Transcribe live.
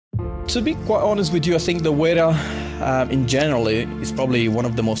To be quite honest with you, I think the waiter in general is probably one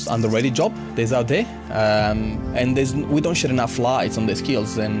of the most underrated job there's out there. And we don't shed enough light on the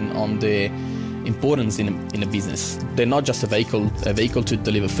skills and on the importance in a business. They're not just a vehicle to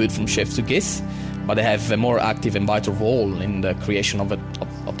deliver food from chefs to guests, but they have a more active and vital role in the creation of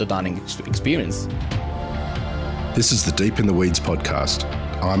the dining experience. This is the Deep in the Weeds podcast.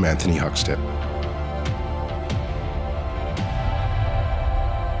 I'm Anthony Huckstep.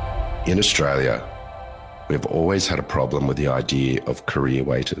 In Australia, we've always had a problem with the idea of career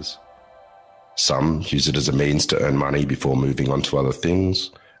waiters. Some use it as a means to earn money before moving on to other things,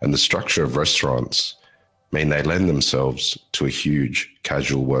 and the structure of restaurants mean they lend themselves to a huge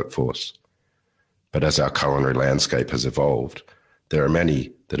casual workforce. But as our culinary landscape has evolved, there are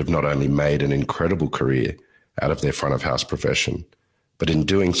many that have not only made an incredible career out of their front of house profession, but in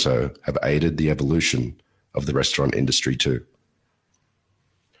doing so have aided the evolution of the restaurant industry too.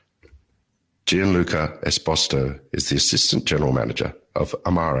 Gianluca Esposito is the Assistant General Manager of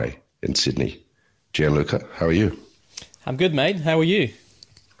Amare in Sydney. Gianluca, how are you? I'm good, mate. How are you?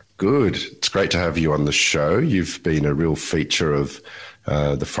 Good. It's great to have you on the show. You've been a real feature of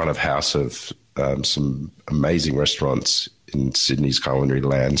the front of house of some amazing restaurants in Sydney's culinary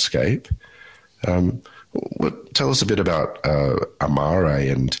landscape. Tell us a bit about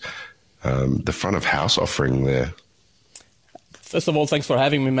Amare and the front of house offering there. First of all, thanks for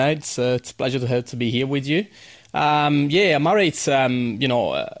having me, mate. It's a pleasure to be here with you. Amare, it's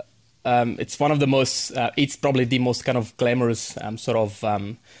it's one of the most, it's probably the most kind of glamorous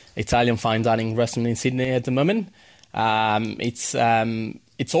Italian fine dining restaurant in Sydney at the moment. It's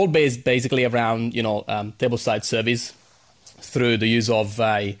all based basically around tableside service through the use of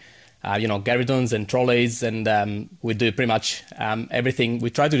garridons and trolleys, and we do pretty much everything. We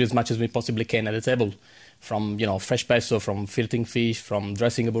try to do as much as we possibly can at the table. From fresh pesto, from filleting fish, from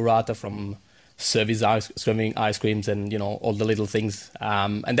dressing a burrata, from serving ice creams, and all the little things.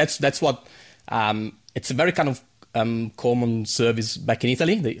 And that's what it's a very kind of common service back in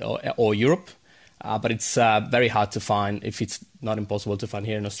Italy or Europe, but it's very hard to find, if it's not impossible to find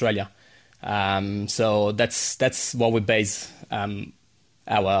here in Australia. So that's what we base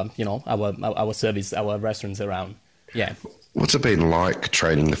our service, our restaurants around. Yeah. What's it been like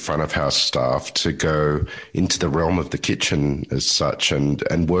training the front of house staff to go into the realm of the kitchen as such,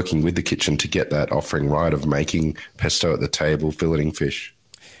 and working with the kitchen to get that offering right of making pesto at the table, filleting fish?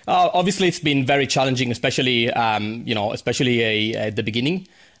 Obviously, it's been very challenging, especially at the beginning,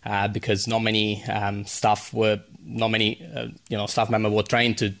 because not many staff members were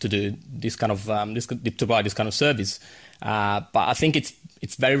trained to do this kind of to provide this kind of service. But I think it's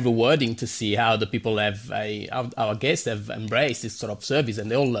very rewarding to see how the people our guests have embraced this sort of service,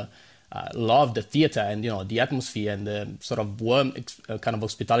 and they all love the theatre and the atmosphere and the sort of warm kind of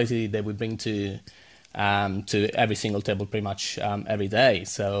hospitality that we bring to every single table pretty much every day.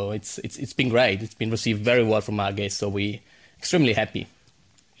 So it's been great. It's been received very well from our guests, so we're extremely happy.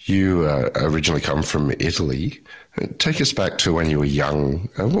 You originally come from Italy. Take us back to when you were young.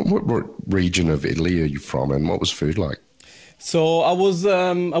 What region of Italy are you from, and what was food like? So I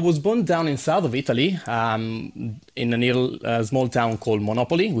was born down in south of Italy, in a small town called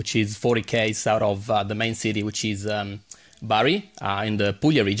Monopoli, which is 40 km south of the main city, which is Bari, in the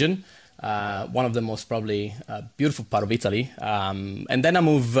Puglia region. One of the most probably beautiful part of Italy. And then I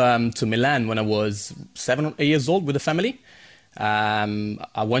moved to Milan when I was 7 or 8 years old with the family.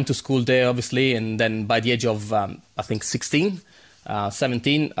 I went to school there, obviously, and then by the age of, I think, 16,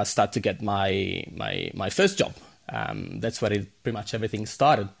 17, I started to get my first job. That's where pretty much everything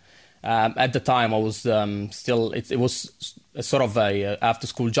started. At the time, I was still, it was a sort of a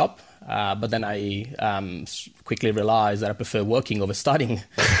after-school job, but then I quickly realized that I prefer working over studying.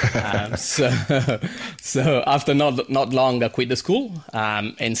 So after not long, I quit the school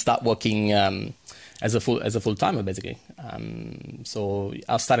and start working as a full-timer, basically. So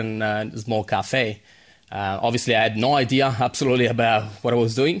I started in a small cafe. Obviously, I had no idea absolutely about what I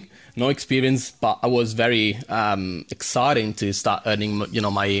was doing, no experience, but I was very excited to start earning,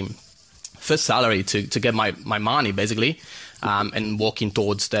 my first salary to get my money, basically, and walking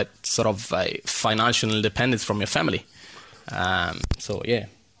towards that sort of financial independence from your family. So, yeah.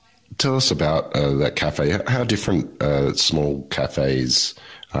 Tell us about that cafe. How different small cafes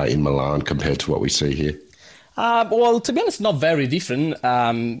in Milan compared to what we see here? Well, to be honest, not very different.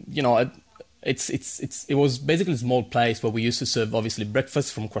 it was basically a small place where we used to serve obviously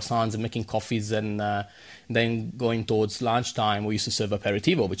breakfast from croissants and making coffees, and then going towards lunchtime we used to serve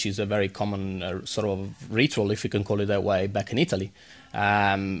aperitivo, which is a very common sort of ritual, if you can call it that way, back in Italy.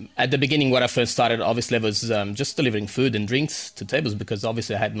 At the beginning, when I first started, obviously I was just delivering food and drinks to tables, because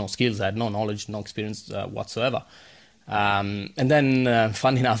obviously I had no skills, I had no knowledge, no experience whatsoever. And then,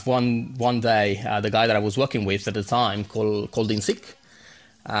 funny enough, one day, the guy that I was working with at the time called in sick.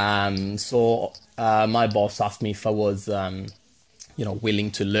 So my boss asked me if I was,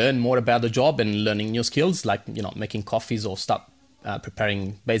 willing to learn more about the job and learning new skills, like, making coffees or start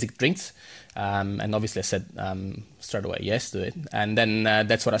preparing basic drinks. And obviously I said straight away yes to it. And then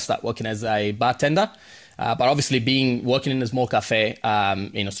that's when I started working as a bartender. But obviously working in a small cafe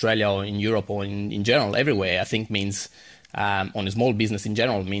in Australia or in Europe or in general, everywhere, I think means, on a small business in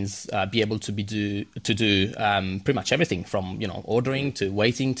general, means be able to do pretty much everything from, ordering to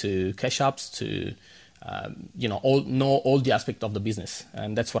waiting to cash ups to, all the aspect of the business.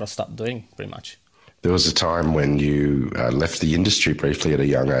 And that's what I started doing pretty much. There was a time when you left the industry briefly at a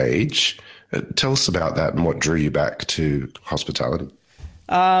young age. Tell us about that and what drew you back to hospitality.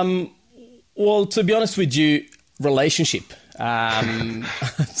 Well, to be honest with you, relationship. I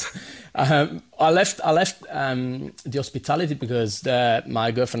left the hospitality because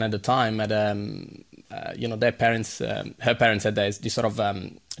my girlfriend at the time had, her parents had this sort of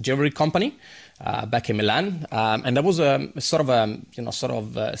jewelry company back in Milan, and that was a sort of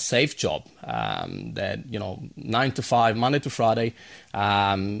a safe job. That 9 to 5, Monday to Friday.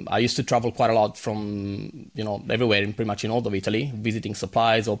 I used to travel quite a lot from everywhere, pretty much in all of Italy, visiting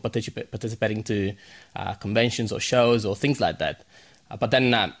suppliers or participating to conventions or shows or things like that. But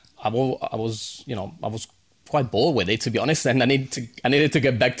then I was quite bored with it, to be honest, and I needed to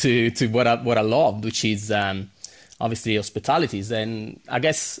get back to what I loved, which is obviously hospitalities. And I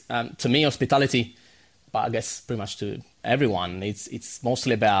guess to me, hospitality, but I guess pretty much to everyone, it's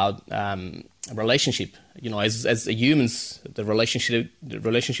mostly about relationship. As humans, the relationship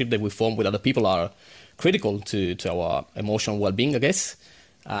that we form with other people are critical to our emotional well-being, I guess.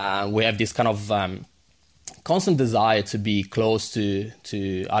 We have this kind of constant desire to be close to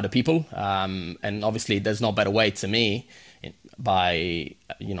other people, and obviously there's no better way to me by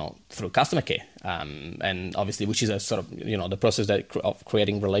through customer care, and obviously which is a sort of the process of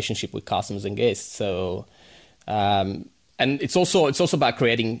creating relationship with customers and guests. So and it's also about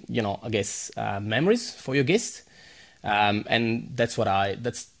creating I guess memories for your guests, and that's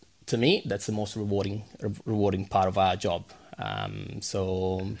to me that's the most rewarding part of our job.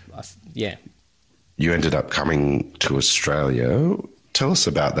 Yeah. You ended up coming to Australia. Tell us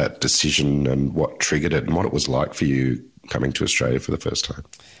about that decision and what triggered it and what it was like for you coming to Australia for the first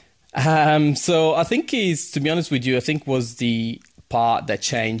time. So I think to be honest with you, I think was the part that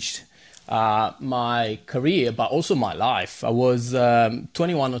changed my career, but also my life. I was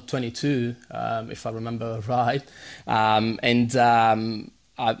 21 or 22, if I remember right.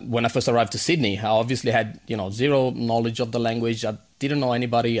 When I first arrived to Sydney, I obviously had, zero knowledge of the language. I didn't know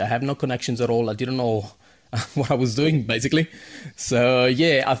anybody. I have no connections at all. I didn't know what I was doing, basically. So,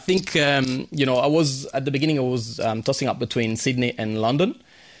 yeah, I think, at the beginning, I was tossing up between Sydney and London.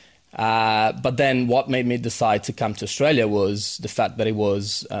 But then what made me decide to come to Australia was the fact that it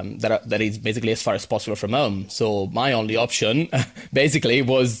was, that it's basically as far as possible from home. So my only option, basically,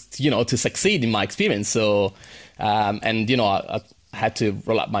 was, to succeed in my experience. So, I had to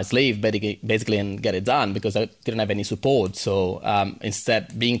roll up my sleeve basically and get it done because I didn't have any support. So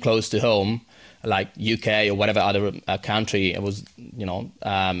instead, being close to home, like UK or whatever other country, it was,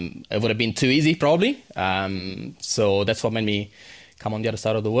 it would have been too easy probably. So that's what made me come on the other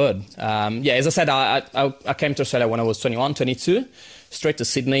side of the world. As I said, I came to Australia when I was 21, 22, straight to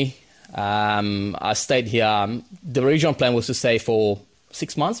Sydney. I stayed here. The original plan was to stay for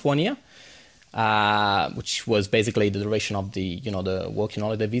 6 months, 1 year. Which was basically the duration of the working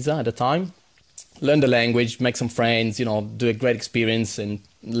holiday visa at the time. Learn the language, make some friends, do a great experience and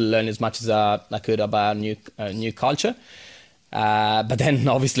learn as much as I could about new culture. But then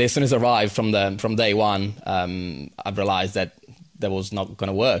obviously as soon as I arrived from day one, I realized that was not going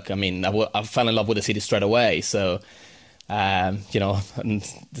to work. I mean, I fell in love with the city straight away. So, the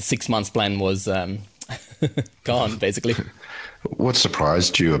 6 months plan was gone basically. What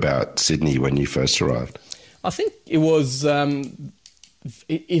surprised you about Sydney when you first arrived? I think it was.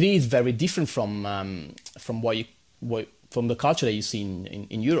 It is very different from from the culture that you see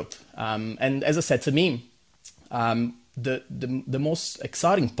in Europe. And as I said, to me, the most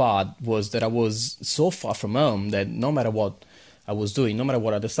exciting part was that I was so far from home that no matter what I was doing, no matter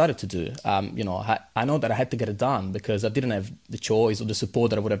what I decided to do, I know that I had to get it done because I didn't have the choice or the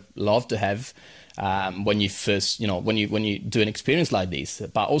support that I would have loved to have when you first, when you do an experience like this.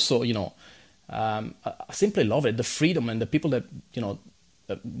 But also, I simply love it, the freedom and the people that,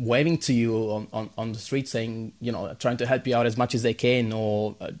 waving to you on the street saying, trying to help you out as much as they can,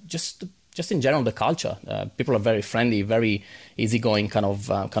 or just in general, the culture. People are very friendly, very easygoing kind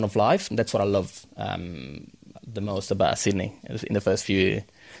of life. And that's what I love the most about Sydney in the first few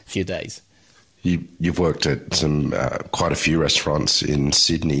days. You've worked at some quite a few restaurants in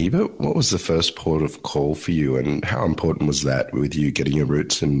Sydney, but what was the first port of call for you, and how important was that with you getting your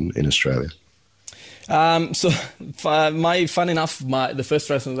roots in Australia? Fun enough, the first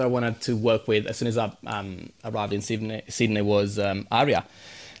restaurant that I wanted to work with as soon as I arrived in Sydney was Aria.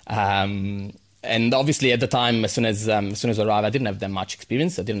 And obviously at the time, as soon as I arrived, I didn't have that much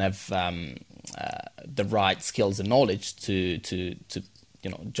experience. I didn't have the right skills and knowledge to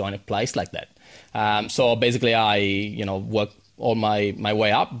join a place like that. So basically, I worked all my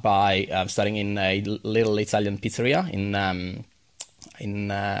way up by starting in a little Italian pizzeria in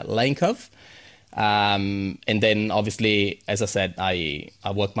Lane Cove. And then obviously, as I said, I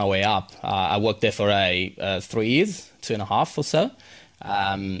worked my way up. I worked there for 3 years, 2.5 or so.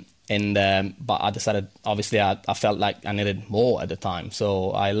 But I decided, obviously, I felt like I needed more at the time.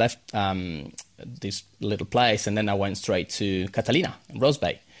 So I left this little place, and then I went straight to Catalina in Rose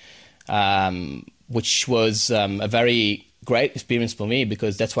Bay, which was a very great experience for me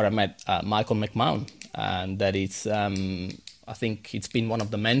because that's where I met Michael McMahon. And that is, I think it's been one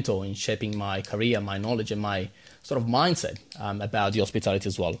of the mentors in shaping my career, my knowledge, and my sort of mindset about the hospitality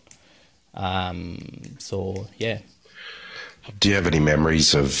as well. So, yeah. Do you have any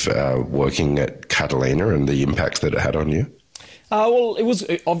memories of working at Catalina and the impact that it had on you? Well, it was,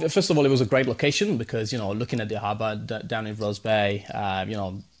 first of all, it was a great location because, looking at the harbour down in Rose Bay,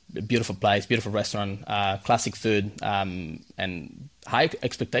 beautiful place, beautiful restaurant, classic food, and high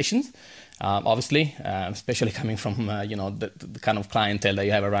expectations, obviously, especially coming from, the kind of clientele that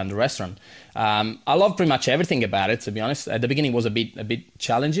you have around the restaurant. I love pretty much everything about it, to be honest. At the beginning, it was a bit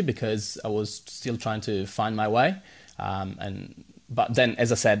challenging because I was still trying to find my way. But then,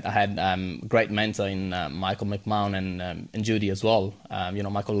 as I said, I had great mentor in Michael McMahon and Judy as well.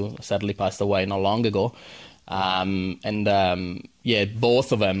 Michael sadly passed away not long ago. Both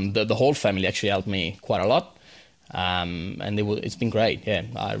of them, the whole family actually helped me quite a lot. And it's been great. Yeah,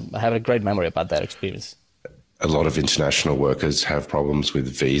 I have a great memory about that experience. A lot of international workers have problems with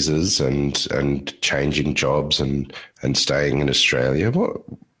visas and changing jobs and staying in Australia. What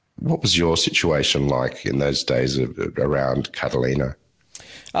was your situation like in those days around Catalina?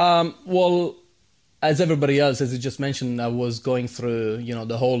 Well, as everybody else, as you just mentioned, I was going through,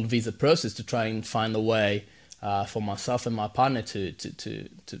 the whole visa process to try and find a way for myself and my partner to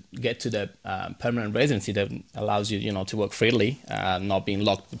get to the permanent residency that allows you, to work freely, not being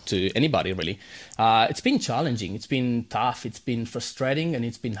locked to anybody, really. It's been challenging. It's been tough. It's been frustrating, and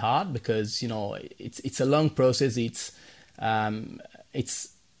it's been hard because, it's a long process.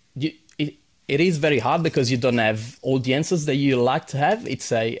 It is very hard because you don't have all the answers that you like to have.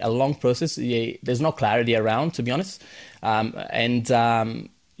 It's a long process. There's no clarity around, to be honest. As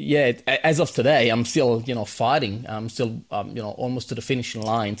of today, I'm still, fighting. I'm still, almost to the finishing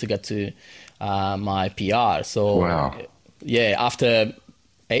line to get to my PR. So, wow. Yeah, after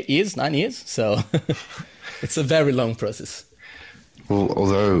 9 years. So it's a very long process. Well,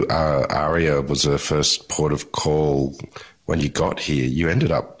 although Aria was the first port of call when you got here, you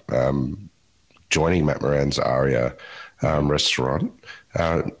ended up joining Matt Moran's Aria restaurant.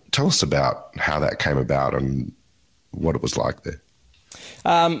 Tell us about how that came about and what it was like there.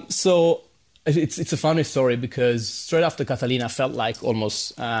 So it's a funny story because straight after Catalina, I felt like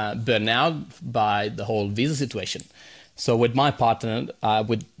almost burned out by the whole visa situation. So with my partner,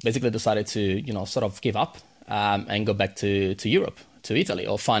 we basically decided to, sort of give up and go back to Europe, to Italy,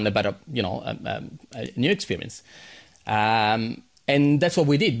 or find a better, a new experience. And that's what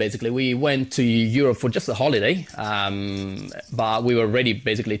we did, basically. We went to Europe for just a holiday, but we were ready,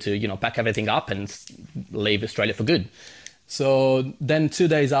 basically, to, pack everything up and leave Australia for good. So then 2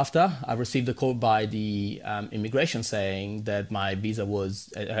 days after, I received a call by the immigration saying that my visa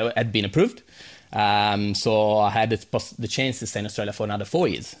had been approved. So I had the chance to stay in Australia for another 4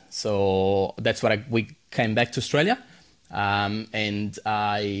 years. So that's when we came back to Australia, and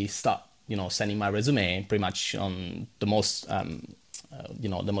I start, sending my resume pretty much on the most,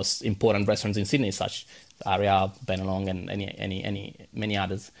 the most important restaurants in Sydney, such Aria, Bennelong, and many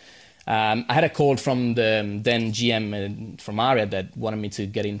others. I had a call from the then GM from Aria that wanted me to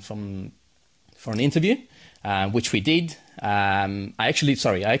get in from for an interview, which we did. I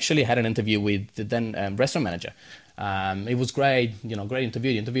actually had an interview with the then restaurant manager. It was great, great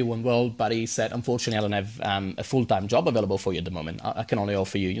interview. The interview went well, but he said, unfortunately, I don't have a full-time job available for you at the moment. I can only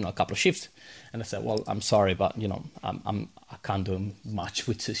offer you, a couple of shifts. And I said, well, I'm sorry, but I can't do much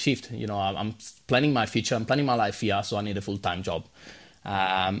with the shift. I'm planning my future. I'm planning my life here, so I need a full-time job.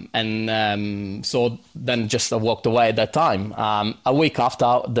 So then just I walked away at that time. A week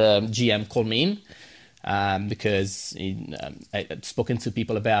after, the GM called me in. Because I had spoken to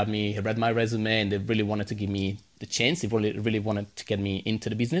people about me, he read my resume, and they really wanted to give me the chance. He really wanted to get me into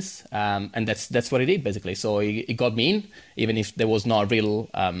the business, and that's what he did basically. So he got me in, even if there was not real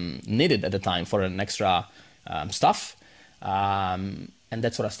needed at the time for an extra staff, and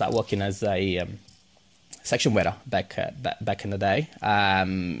that's what I started working as a section waiter back in the day,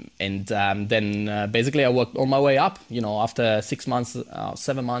 then basically I worked on my way up. After 6 months,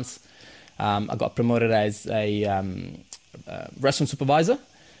 7 months. I got promoted as a restaurant supervisor,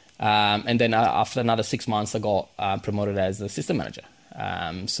 and then after another 6 months, I got promoted as assistant manager.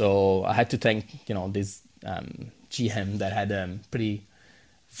 So I had to thank this GM that had pretty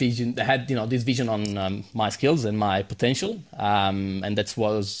vision. That had this vision on my skills and my potential, and that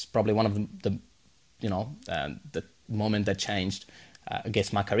was probably one of the moment that changed, I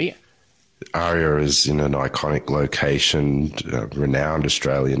guess, my career. Aria is in an iconic location, renowned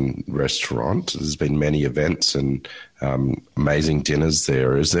Australian restaurant. There's been many events and amazing dinners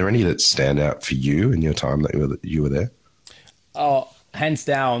there. Is there any that stand out for you in your time that you were there? Oh, hands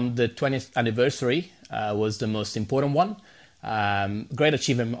down, the 20th anniversary was the most important one. Great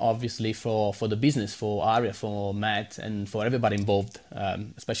achievement, obviously, for the business, for Aria, for Matt, and for everybody involved,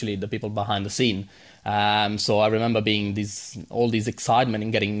 especially the people behind the scene. So I remember being all this excitement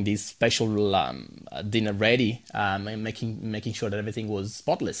and getting this special dinner ready, and making sure that everything was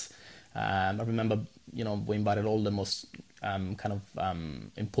spotless. I remember, we invited all the most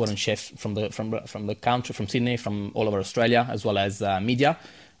important chefs from the country, from Sydney, from all over Australia, as well as media.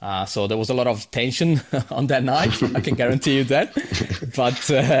 So there was a lot of tension on that night. I can guarantee you that. But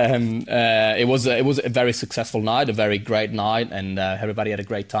it was a very successful night, a very great night, and everybody had a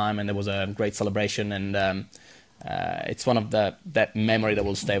great time, and there was a great celebration. And it's one of that memory that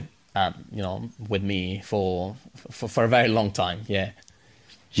will stay, with me for a very long time. Yeah.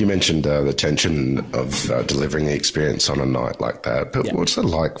 You mentioned the tension of delivering the experience on a night like that. But what's it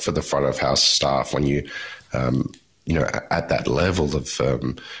like for the front of house staff when you at that level of,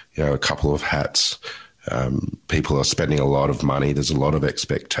 a couple of hats, people are spending a lot of money. There's a lot of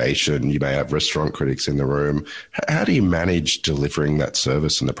expectation. You may have restaurant critics in the room. How do you manage delivering that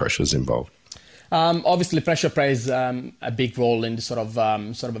service and the pressures involved? Obviously, pressure plays a big role in the sort of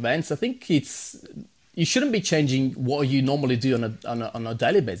events. I think you shouldn't be changing what you normally do on a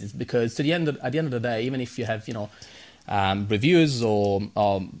daily basis, because at the end of the day, even if you have reviewers or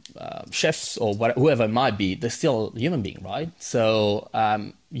chefs or whoever it might be, they're still a human being, right? So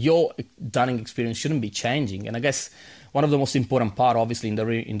your dining experience shouldn't be changing. And I guess one of the most important part, obviously, in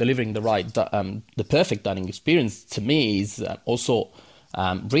delivering the perfect dining experience to me is also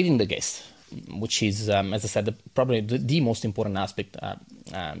reading the guest, which is, as I said, probably the most important aspect.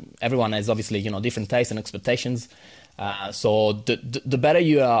 Everyone has obviously different tastes and expectations. So the better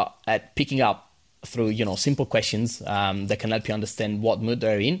you are at picking up through simple questions that can help you understand what mood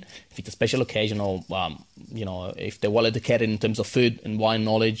they're in, if it's a special occasion, or if they're well educated in terms of food and wine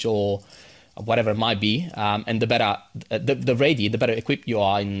knowledge or whatever it might be, and the better equipped you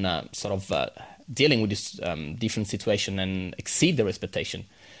are in dealing with this different situation and exceed their expectation.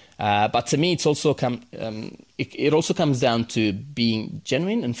 But to me, it also comes down to being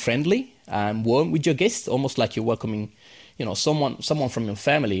genuine and friendly and warm with your guests, almost like you're welcoming someone from your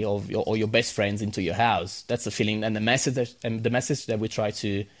family or your best friends into your house. That's the feeling and the message that we try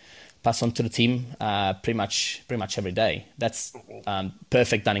to pass on to the team pretty much every day. That's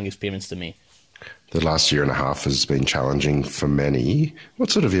perfect dining experience to me. The last year and a half has been challenging for many.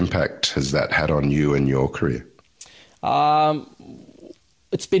 What sort of impact has that had on you and your career?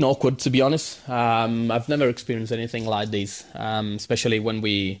 It's been awkward, to be honest. I've never experienced anything like this, especially when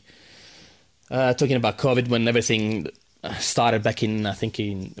we talking about COVID, when everything started back in, I think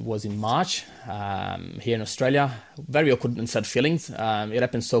it was in March, here in Australia. Very awkward and sad feelings. It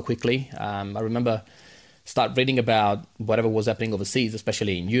happened so quickly. I remember start reading about whatever was happening overseas,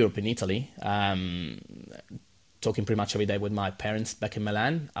 especially in Europe, in Italy. Talking pretty much every day with my parents back in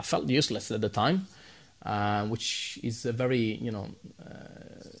Milan. I felt useless at the time, which is a very,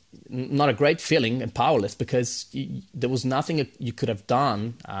 not a great feeling, and powerless, because there was nothing you could have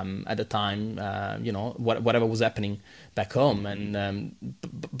done at the time, whatever was happening back home. And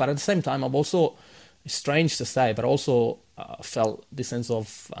but at the same time, I've also, strange to say, but also felt this sense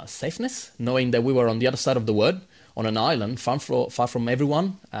of safeness, knowing that we were on the other side of the world, on an island, far from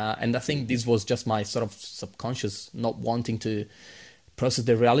everyone. And I think this was just my sort of subconscious not wanting to process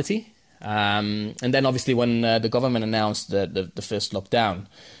the reality. And then obviously when the government announced the first lockdown,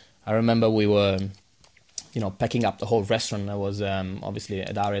 I remember we were, packing up the whole restaurant. I was obviously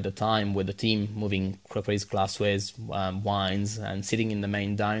at Aria at the time with the team, moving crockeries, glasswares, wines, and sitting in the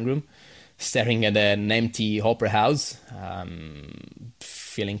main dining room, staring at an empty opera house,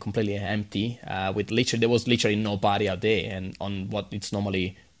 feeling completely empty. There was literally nobody out there, and on what it's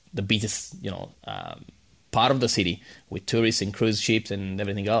normally the busiest, part of the city with tourists and cruise ships and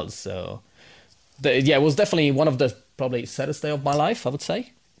everything else. So, it was definitely one of the probably saddest day of my life, I would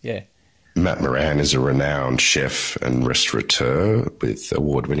say. Yeah. Matt Moran is a renowned chef and restaurateur with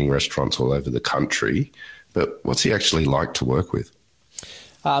award-winning restaurants all over the country. But what's he actually like to work with?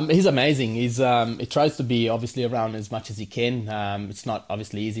 He's amazing. He tries to be obviously around as much as he can. It's not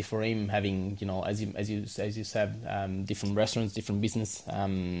obviously easy for him having, as you said, different restaurants, different business,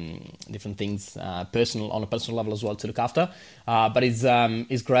 different things, on a personal level as well to look after. But he's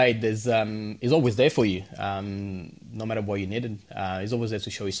great. He's always there for you, no matter what you needed. He's always there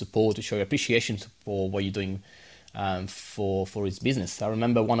to show his support, to show your appreciation for what you're doing. For his business. I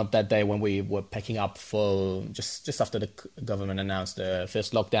remember one of that day when we were packing up for just after the government announced the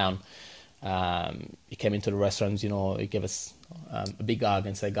first lockdown. He came into the restaurant, he gave us a big hug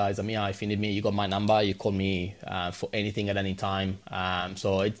and said, "Guys, I'm here. If you need me, you got my number. You call me for anything at any time."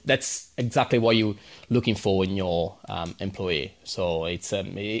 That's exactly what you're looking for in your employee. So he's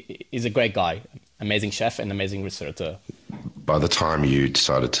a great guy, amazing chef and amazing restaurateur. By the time you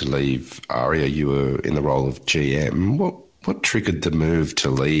decided to leave Aria, you were in the role of GM. What triggered the move to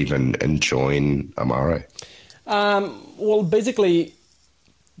leave and join Amare? Well, basically,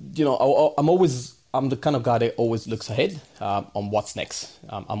 I'm the kind of guy that always looks ahead on what's next.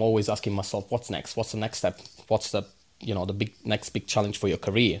 I'm always asking myself, what's next? What's the next step? What's the next big challenge for your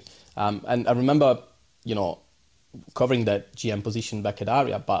career? And I remember, covering that GM position back at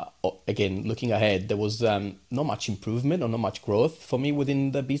Aria, but again, looking ahead, there was not much improvement or not much growth for me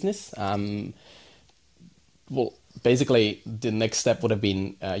within the business. Basically, the next step would have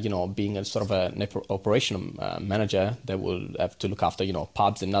been, being a sort of an operational manager that will have to look after,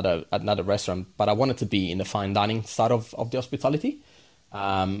 pubs and another restaurant. But I wanted to be in the fine dining side of the hospitality.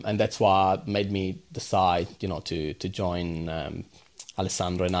 And that's what made me decide, to join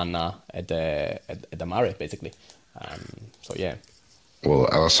Alessandro and Anna at the Mare, basically. Well,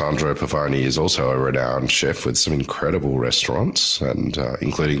 Alessandro Pavoni is also a renowned chef with some incredible restaurants, and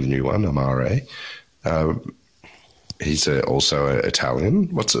including the new one, Amare. He's also Italian.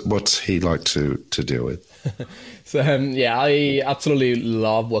 What's he like to deal with? So I absolutely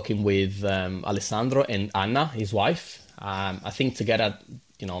love working with Alessandro and Anna, his wife. I think together,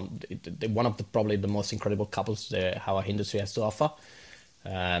 they're one of probably the most incredible couples that our industry has to offer.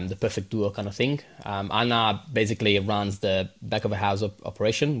 The perfect duo kind of thing. Anna basically runs the back of a house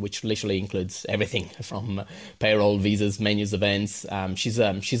operation, which literally includes everything from payroll, visas, menus, events. She's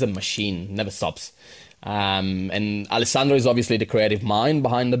a machine, never stops. And Alessandro is obviously the creative mind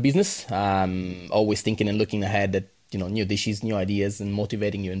behind the business, always thinking and looking ahead at new dishes, new ideas, and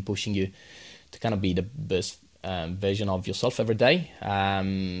motivating you and pushing you to kind of be the best version of yourself every day.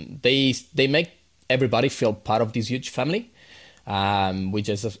 They make everybody feel part of this huge family. Which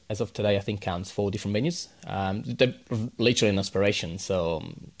as of today, I think counts 4 different menus. They're literally an inspiration. So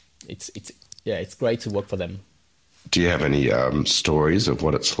it's great to work for them. Do you have any stories of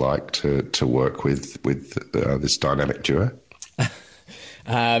what it's like to work with this dynamic duo?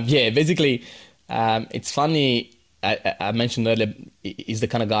 Basically, it's funny. I mentioned earlier, he's the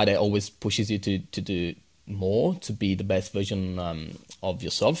kind of guy that always pushes you to do more, to be the best version of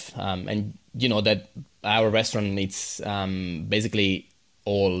yourself. And that our restaurant, it's basically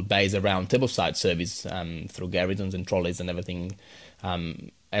all based around tableside service through garrisons and trolleys and everything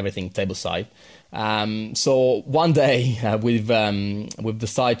tableside. So one day we've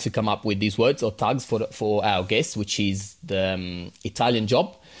decided to come up with these words or tags for our guests, which is the Italian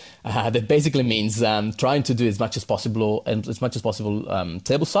job. That basically means trying to do as much as possible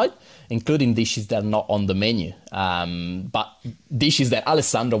tableside, including dishes that are not on the menu, but dishes that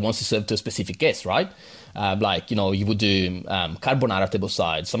Alessandro wants to serve to a specific guest, right? You would do carbonara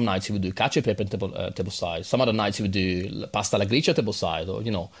tableside. Some nights you would do cacio e pepe tableside. Some other nights you would do pasta alla gricia tableside,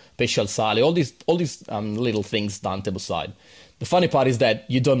 or pesce al sale. All these little things done tableside. The funny part is that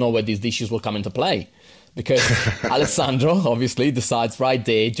you don't know where these dishes will come into play, because Alessandro obviously decides right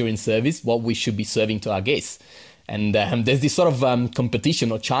there during service what we should be serving to our guests. And there's this sort of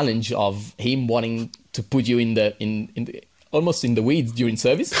competition or challenge of him wanting to put you in the almost in the weeds during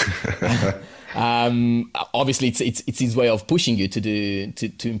service. Obviously, it's his way of pushing you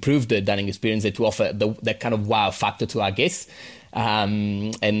to improve the dining experience and to offer that kind of wow factor to our guests.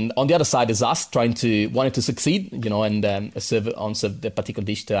 And on the other side is us wanting to succeed, and serve the particular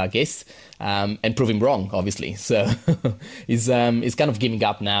dish to our guests, and prove him wrong, obviously. So he's kind of giving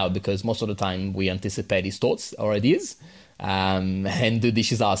up now because most of the time we anticipate his thoughts or ideas, and do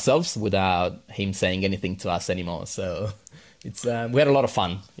dishes ourselves without him saying anything to us anymore. So we had a lot of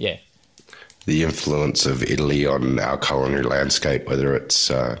fun, yeah. The influence of Italy on our culinary landscape, whether it's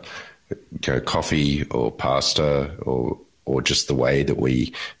coffee or pasta or just the way that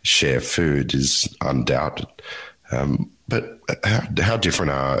we share food, is undoubted. But how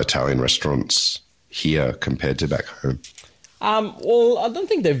different are Italian restaurants here compared to back home? Well, I don't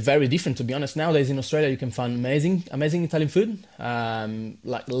think they're very different, to be honest. Nowadays in Australia, you can find amazing Italian food,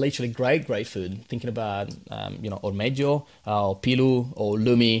 like literally great food. Thinking about, Ormeggio, or Pilu, or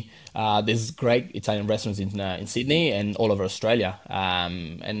Lumi. There's great Italian restaurants in Sydney and all over Australia.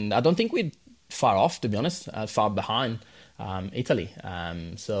 And I don't think we're far off, to be honest, far behind Italy.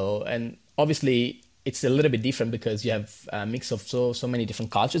 And obviously, it's a little bit different because you have a mix of so many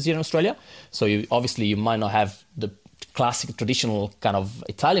different cultures here in Australia. So you might not have the classic traditional kind of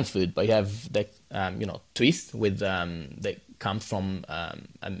Italian food, but you have the twist with that comes from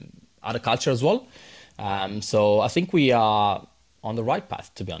other culture as well. So I think we are on the right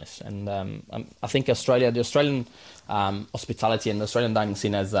path, to be honest. And I think the Australian hospitality and the Australian dining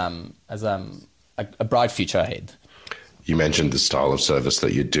scene has a bright future ahead. You mentioned the style of service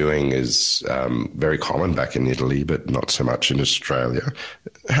that you're doing is very common back in Italy, but not so much in Australia.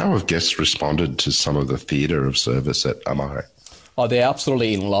 How have guests responded to some of the theatre of service at Amare? Oh, they're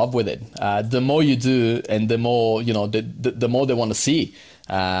absolutely in love with it. The more you do, and the more the more they want to see.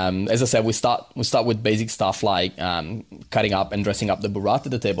 As I said, we start with basic stuff like cutting up and dressing up the burrata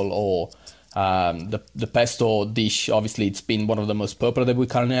at the table, or the pesto dish. Obviously, it's been one of the most popular that we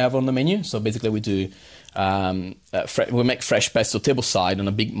currently have on the menu. So basically, we do. We make fresh pesto tableside on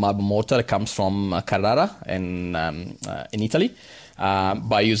a big marble mortar that comes from Carrara in Italy,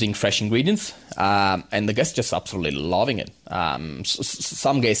 by using fresh ingredients, and the guests just absolutely loving it.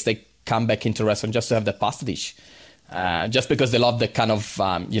 Some guests, they come back into the restaurant just to have the pasta dish, just because they love the kind of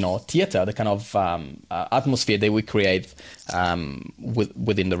theater, the kind of atmosphere that we create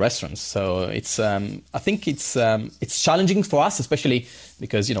within the restaurants. So it's I think it's challenging for us, especially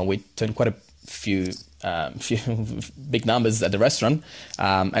because we turn quite a few big numbers at the restaurant,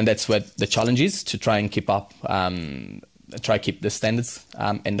 and that's where the challenge is, to try and keep up, keep the standards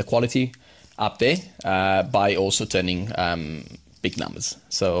and the quality up there, by also turning big numbers.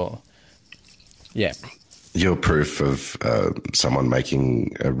 So yeah, you're proof of someone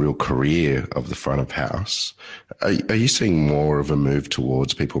making a real career of the front of house. Are you seeing more of a move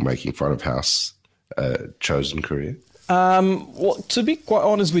towards people making front of house chosen career? Well, to be quite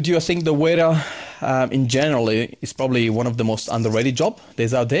honest with you, I think the waiter in general is probably one of the most underrated job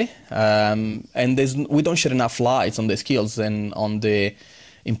there's out there. And we don't shed enough light on the skills and on the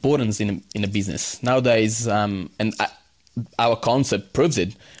importance in a business. Nowadays, our concept proves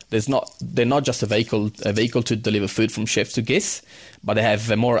it. They're not just a vehicle to deliver food from chefs to guests, but they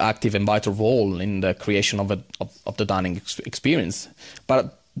have a more active and vital role in the creation of the dining experience.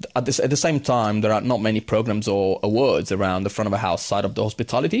 But at the same time, there are not many programs or awards around the front of a house side of the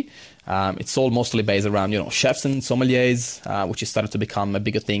hospitality. It's all mostly based around chefs and sommeliers, which has started to become a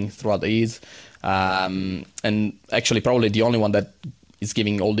bigger thing throughout the years. And actually, probably the only one that is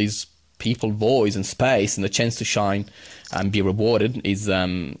giving all these people voice and space and the chance to shine and be rewarded is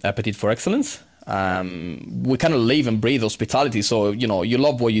Appetite for Excellence. We kind of live and breathe hospitality, so you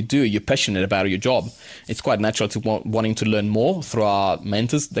love what you do, you're passionate about your job. It's quite natural to wanting to learn more through our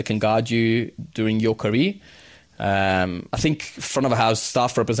mentors that can guide you during your career. I think front of a house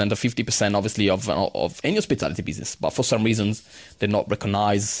staff represent a 50% obviously of any hospitality business, but for some reasons they're not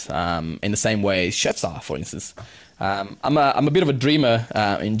recognized in the same way chefs are, for instance. I'm a bit of a dreamer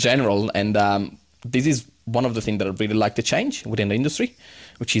in general, and this is one of the things that I'd really like to change within the industry,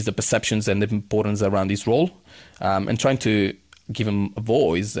 which is the perceptions and the importance around this role, and trying to give them a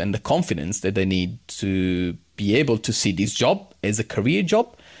voice and the confidence that they need to be able to see this job as a career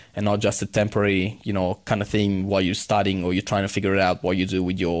job and not just a temporary, kind of thing while you're studying or you're trying to figure out what you do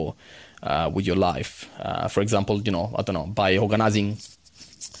with your life. For example, I don't know, by organizing,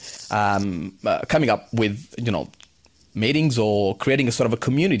 coming up with, meetings or creating a sort of a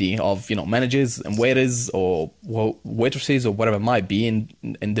community of managers and waiters or waitresses or whatever it might be,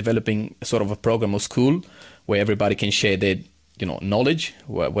 and developing a sort of a program or school where everybody can share their knowledge,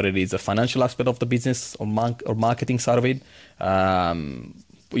 whether it is a financial aspect of the business or marketing side of it.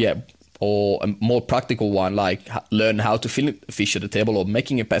 Or a more practical one, like learn how to fill fish at the table or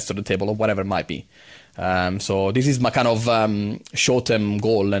making a pesto at the table or whatever it might be. So this is my kind of short-term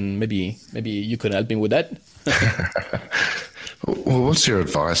goal, and maybe you could help me with that. Well, what's your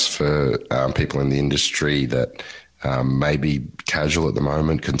advice for people in the industry that may be casual at the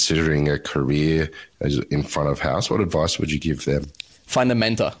moment, considering a career as in front of house? What advice would you give them? Find a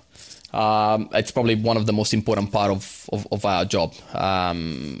mentor. It's probably one of the most important part of our job.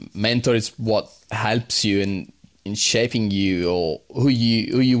 Mentor is what helps you in shaping you or who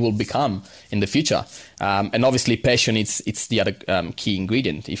you will become in the future. And obviously passion, it's the other key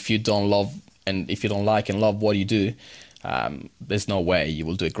ingredient. If you don't love and if you don't like and love what you do, there's no way you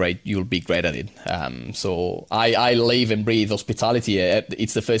will do it great. You'll be great at it. So I live and breathe hospitality.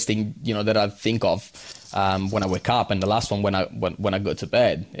 It's the first thing that I think of when I wake up, and the last one when I go to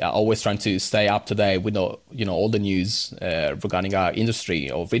bed. Always trying to stay up to date with all the news regarding our industry,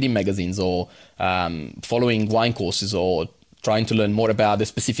 or reading magazines, or following wine courses, or trying to learn more about the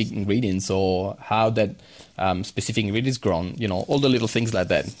specific ingredients or how that specific ingredient is grown. All the little things like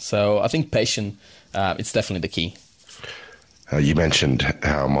that. So I think passion, it's definitely the key. You mentioned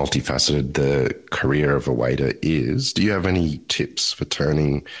how multifaceted the career of a waiter is. Do you have any tips for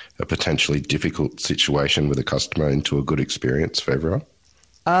turning a potentially difficult situation with a customer into a good experience for everyone?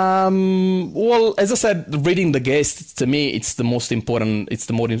 Well, as I said, reading the guests, to me, it's the most important. It's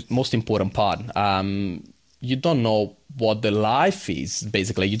the most important part. You don't know what their life is.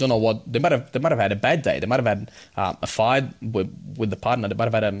 Basically, you don't know what they might have had a bad day. They might have had a fight with the partner. They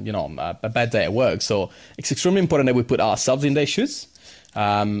might have had a bad day at work. So it's extremely important that we put ourselves in their shoes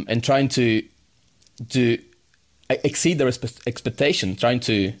and trying to exceed their expectation. Trying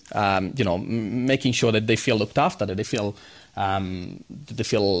to making sure that they feel looked after. That they feel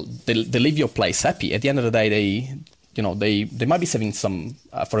they leave your place happy. At the end of the day, they might be saving some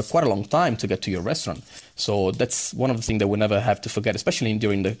for quite a long time to get to your restaurant. So that's one of the things that we never have to forget, especially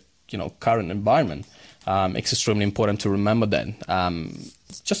during the current environment. It's extremely important to remember that.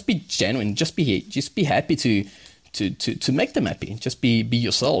 Just be genuine. Just be happy to make them happy. Just be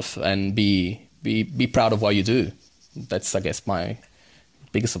yourself and be proud of what you do. That's, I guess, my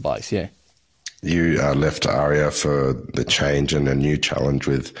biggest advice. Yeah. You left Aria for the change and a new challenge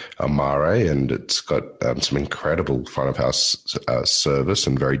with Mare, and it's got some incredible front of house service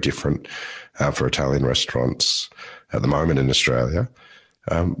and very different for Italian restaurants at the moment in Australia.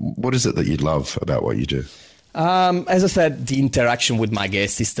 What is it that you love about what you do? As I said, the interaction with my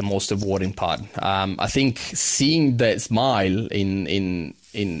guests is the most rewarding part. I think seeing that smile in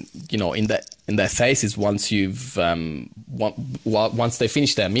their faces once you've once they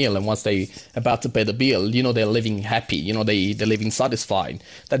finish their meal and once they about to pay the bill, they're living happy. They're living satisfied.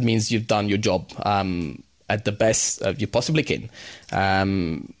 That means you've done your job at the best you possibly can.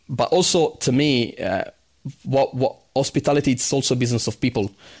 But also, to me, what hospitality, it's also a business of people.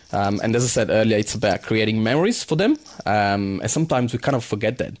 And as I said earlier, it's about creating memories for them. And sometimes we kind of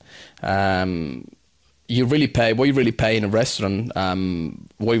forget that. You really pay, what you really pay in a restaurant,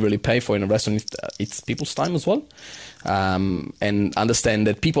 what you really pay for in a restaurant, it's people's time as well. And understand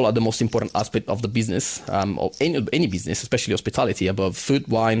that people are the most important aspect of the business, or any business, especially hospitality, above food,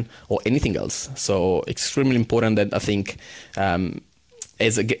 wine, or anything else. So extremely important that I think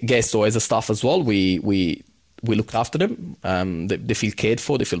as a guest or as a staff as well, we look after them. They feel cared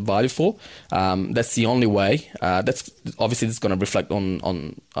for. They feel valued for. That's the only way. That's obviously it's going to reflect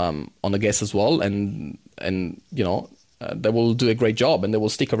on the guests as well, and they will do a great job and they will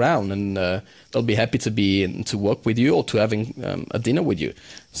stick around and they'll be happy to work with you or to having a dinner with you.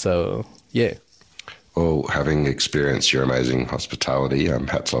 So yeah. Well, having experienced your amazing hospitality,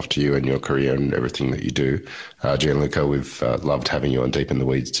 hats off to you and your career and everything that you do. Gianluca, we've loved having you on Deep in the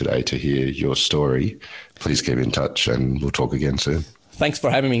Weeds today to hear your story. Please keep in touch and we'll talk again soon. Thanks for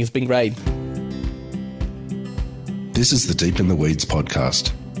having me. It's been great. This is the Deep in the Weeds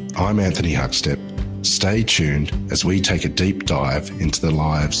podcast. I'm Anthony Huckstep. Stay tuned as we take a deep dive into the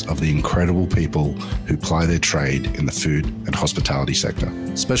lives of the incredible people who ply their trade in the food and hospitality sector.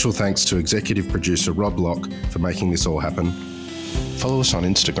 Special thanks to executive producer Rob Locke for making this all happen. Follow us on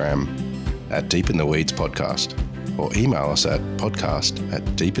Instagram at Deep in the Weeds Podcast or email us at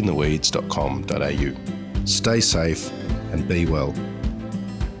podcast@deepintheweeds.com.au. Stay safe and be well.